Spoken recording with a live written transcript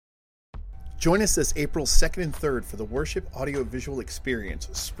Join us this April 2nd and 3rd for the Worship Audio-Visual Experience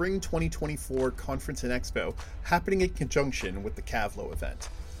Spring 2024 Conference and Expo, happening in conjunction with the Cavlo event.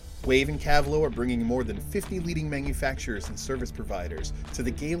 Wave and Cavlo are bringing more than 50 leading manufacturers and service providers to the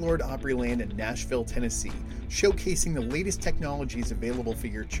Gaylord Opryland in Nashville, Tennessee, showcasing the latest technologies available for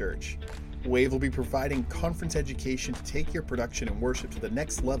your church. Wave will be providing conference education to take your production and worship to the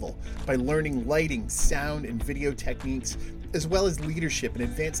next level by learning lighting, sound, and video techniques, as well as leadership and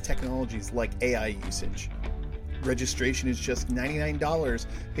advanced technologies like AI usage. Registration is just $99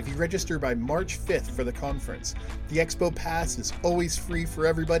 if you register by March 5th for the conference. The Expo Pass is always free for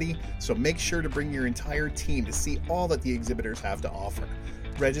everybody, so make sure to bring your entire team to see all that the exhibitors have to offer.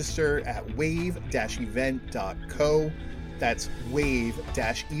 Register at wave-event.co. That's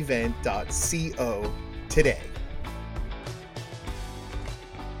wave-event.co today.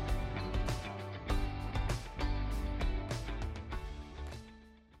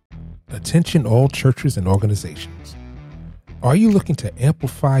 Attention all churches and organizations. Are you looking to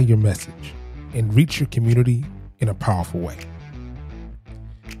amplify your message and reach your community in a powerful way?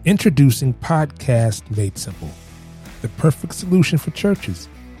 Introducing Podcast Made Simple, the perfect solution for churches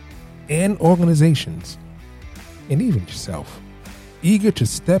and organizations, and even yourself, eager to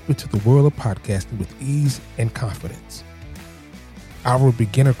step into the world of podcasting with ease and confidence. Our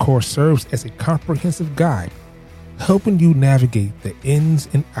beginner course serves as a comprehensive guide, helping you navigate the ins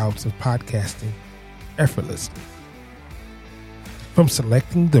and outs of podcasting effortlessly. From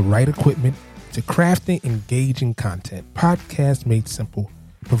selecting the right equipment to crafting engaging content, Podcast Made Simple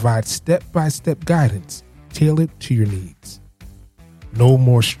provides step-by-step guidance tailored to your needs. No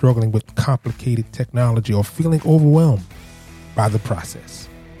more struggling with complicated technology or feeling overwhelmed by the process.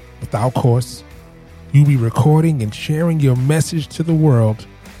 With our course, you'll be recording and sharing your message to the world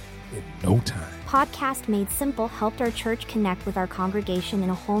in no time. Podcast Made Simple helped our church connect with our congregation in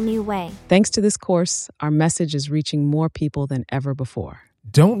a whole new way. Thanks to this course, our message is reaching more people than ever before.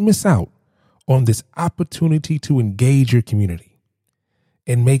 Don't miss out on this opportunity to engage your community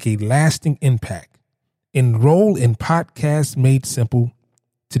and make a lasting impact. Enroll in Podcast Made Simple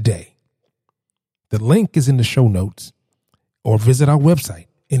today. The link is in the show notes, or visit our website,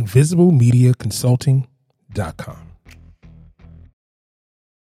 invisiblemediaconsulting.com.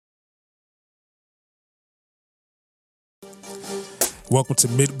 Welcome to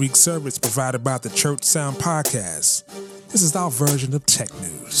Midweek Service provided by the Church Sound Podcast. This is our version of tech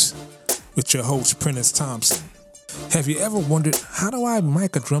news with your host, Prentiss Thompson. Have you ever wondered, how do I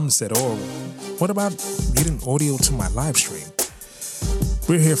mic a drum set, or what about getting audio to my live stream?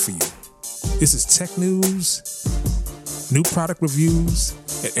 We're here for you. This is tech news, new product reviews,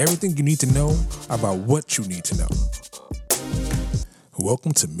 and everything you need to know about what you need to know.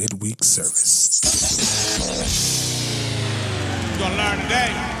 Welcome to Midweek Service. Gonna learn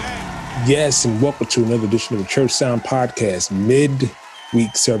today. Yes, and welcome to another edition of the Church Sound Podcast,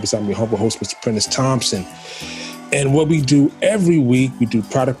 Midweek Service. I'm your humble host, Mr. Prentiss Thompson. And what we do every week, we do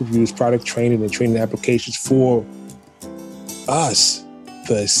product reviews, product training, and training applications for us,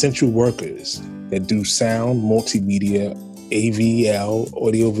 the essential workers that do sound, multimedia, AVL,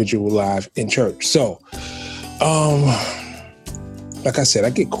 audio, visual, live in church. So, like I said, I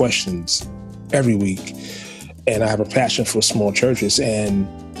get questions every week. And I have a passion for small churches. And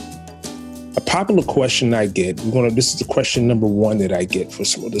a popular question I get, this is the question number one that I get for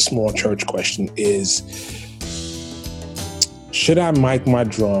the small church question is, should I mic my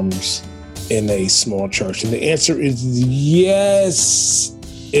drums in a small church? And the answer is yes,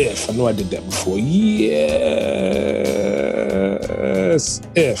 if. I know I did that before. Yes,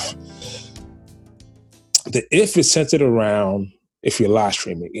 if. The if is centered around if you're live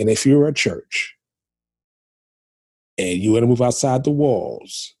streaming. And if you're a church, and you want to move outside the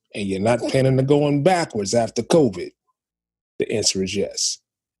walls, and you're not planning on going backwards after COVID, the answer is yes.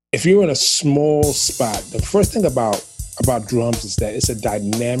 If you're in a small spot, the first thing about drums is that it's a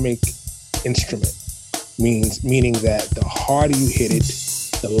dynamic instrument, meaning that the harder you hit it,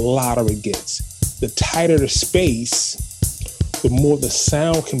 the louder it gets. The tighter the space, the more the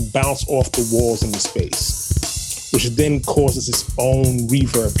sound can bounce off the walls in the space, which then causes its own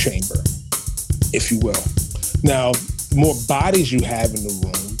reverb chamber, if you will. Now, the more bodies you have in the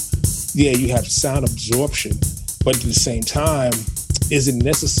room, yeah, you have sound absorption, but at the same time, is it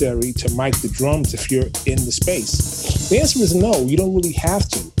necessary to mic the drums if you're in the space? The answer is no, you don't really have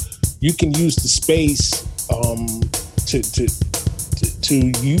to. You can use the space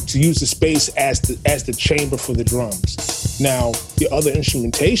to use the space as the chamber for the drums. Now, the other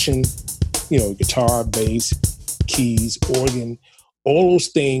instrumentation, guitar, bass, keys, organ, all those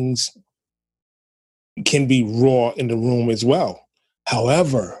things can be raw in the room as well.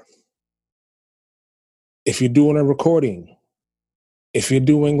 However, if you're doing a recording, if you're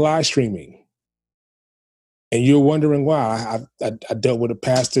doing live streaming, and you're wondering why, I dealt with a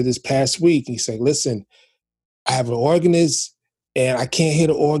pastor this past week. He said, listen, I have an organist and I can't hear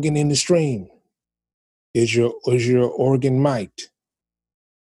the organ in the stream. Is your organ mic'd?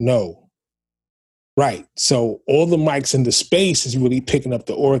 No. Right. So all the mics in the space is really picking up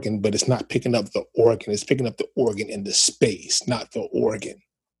the organ, but it's not picking up the organ. It's picking up the organ in the space, not the organ.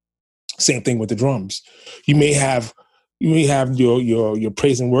 Same thing with the drums. You may have your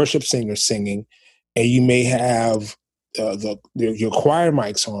praise and worship singer singing, and you may have your choir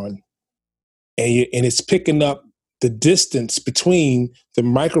mics on, and it's picking up the distance between the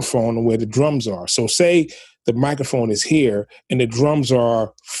microphone and where the drums are. So say the microphone is here and the drums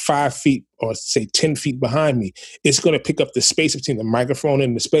are 5 feet or say 10 feet behind me. It's going to pick up the space between the microphone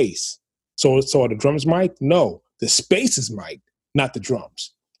and the space. So are the drums mic'd? No, the space is mic'd, not the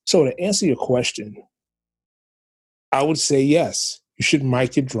drums. So to answer your question, I would say yes, you should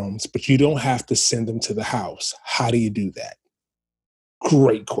mic your drums, but you don't have to send them to the house. How do you do that?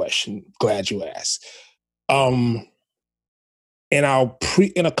 Great question. Glad you asked. In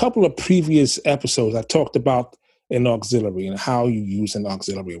a couple of previous episodes, I talked about an auxiliary and how you use an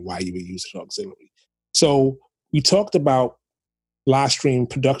auxiliary and why you would use an auxiliary. So we talked about live stream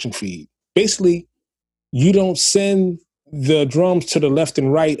production feed. Basically, you don't send the drums to the left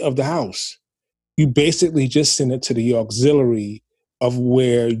and right of the house. You basically just send it to the auxiliary of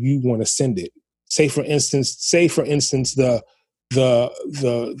where you want to send it. Say for instance,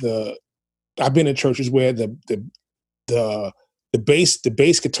 I've been in churches where the bass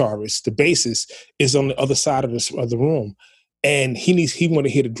guitarist, the bassist is on the other side of the room, and he want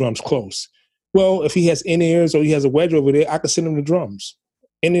to hear the drums close. Well, if he has in-ears or he has a wedge over there, I can send him the drums.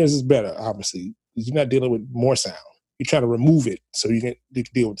 In-ears is better, obviously. You're not dealing with more sound. You try to remove it so you can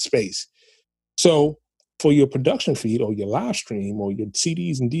deal with the space. So for your production feed or your live stream or your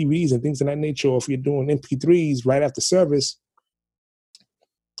CDs and DVDs and things of that nature, or if you're doing MP3s right after service,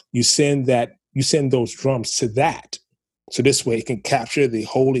 you send those drums to that. So this way it can capture the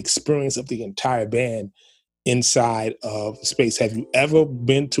whole experience of the entire band inside of space. Have you ever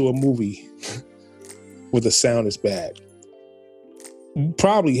been to a movie where the sound is bad? You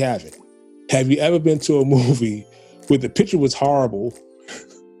probably haven't. Have you ever been to a movie where the picture was horrible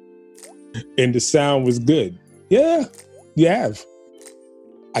and the sound was good? Yeah, you have.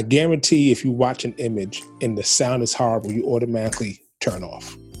 I guarantee if you watch an image and the sound is horrible, you automatically turn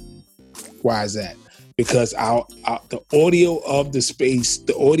off. Why is that? Because the audio of the space,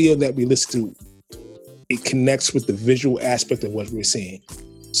 the audio that we listen to, it connects with the visual aspect of what we're seeing.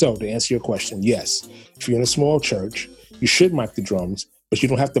 So to answer your question, yes, if you're in a small church, you should mic the drums, but you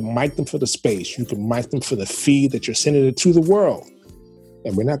don't have to mic them for the space. You can mic them for the feed that you're sending it to the world.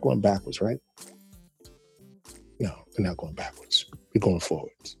 And we're not going backwards, right? No, we're not going backwards. We're going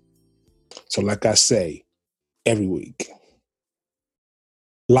forwards. So like I say, every week,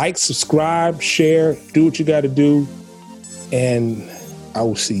 like, subscribe, share, do what you got to do, and I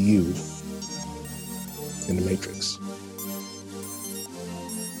will see you in the Matrix.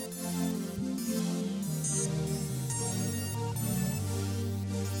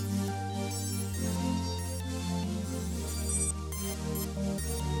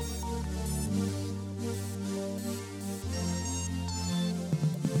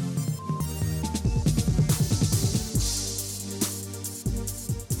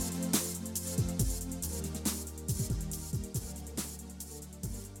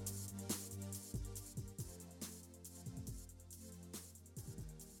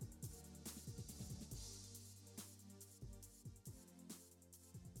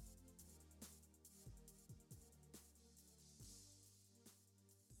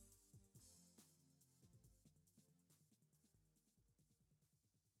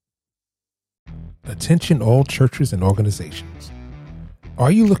 Attention all churches and organizations.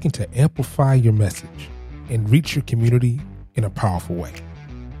 Are you looking to amplify your message and reach your community in a powerful way?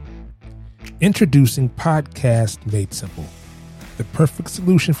 Introducing Podcast Made Simple, the perfect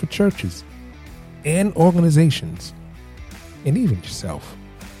solution for churches and organizations, and even yourself,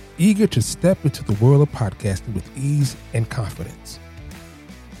 eager to step into the world of podcasting with ease and confidence.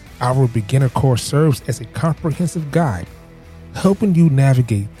 Our beginner course serves as a comprehensive guide, helping you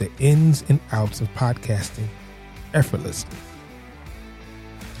navigate the ins and outs of podcasting effortlessly.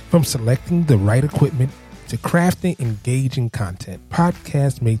 From selecting the right equipment to crafting engaging content,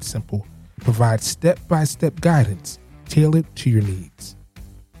 Podcast Made Simple provides step-by-step guidance tailored to your needs.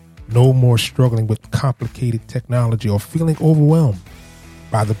 No more struggling with complicated technology or feeling overwhelmed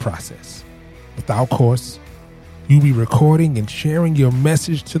by the process. With our course, you'll be recording and sharing your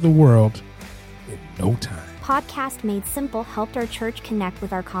message to the world in no time. Podcast Made Simple helped our church connect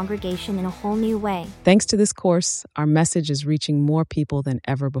with our congregation in a whole new way. Thanks to this course, our message is reaching more people than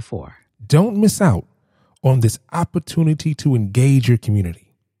ever before. Don't miss out on this opportunity to engage your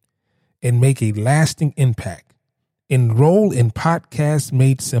community and make a lasting impact. Enroll in Podcast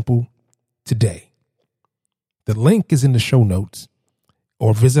Made Simple today. The link is in the show notes,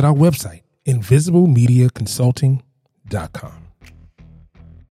 or visit our website, invisiblemediaconsulting.com.